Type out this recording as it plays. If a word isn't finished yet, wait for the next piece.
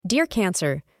Dear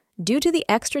Cancer, due to the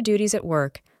extra duties at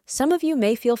work, some of you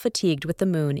may feel fatigued with the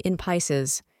moon in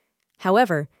Pisces.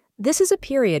 However, this is a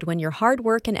period when your hard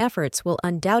work and efforts will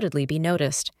undoubtedly be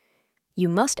noticed. You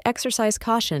must exercise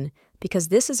caution because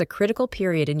this is a critical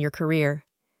period in your career.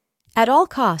 At all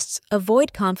costs,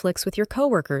 avoid conflicts with your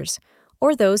coworkers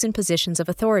or those in positions of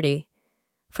authority.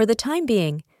 For the time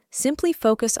being, simply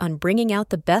focus on bringing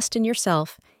out the best in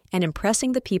yourself and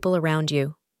impressing the people around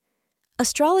you.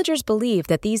 Astrologers believe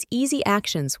that these easy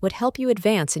actions would help you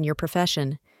advance in your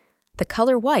profession. The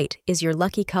color white is your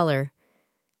lucky color.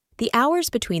 The hours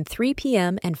between 3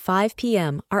 p.m. and 5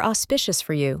 p.m. are auspicious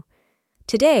for you.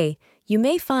 Today, you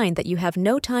may find that you have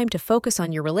no time to focus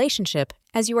on your relationship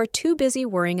as you are too busy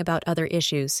worrying about other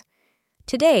issues.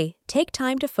 Today, take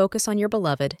time to focus on your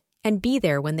beloved and be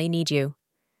there when they need you.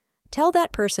 Tell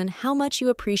that person how much you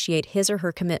appreciate his or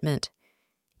her commitment.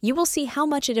 You will see how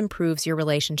much it improves your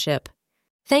relationship.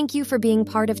 Thank you for being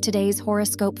part of today's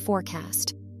horoscope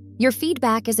forecast. Your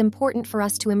feedback is important for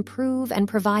us to improve and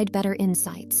provide better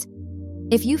insights.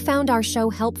 If you found our show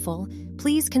helpful,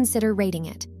 please consider rating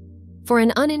it. For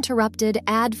an uninterrupted,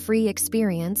 ad-free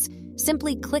experience,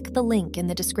 simply click the link in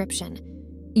the description.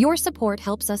 Your support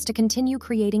helps us to continue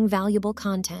creating valuable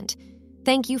content.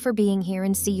 Thank you for being here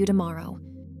and see you tomorrow.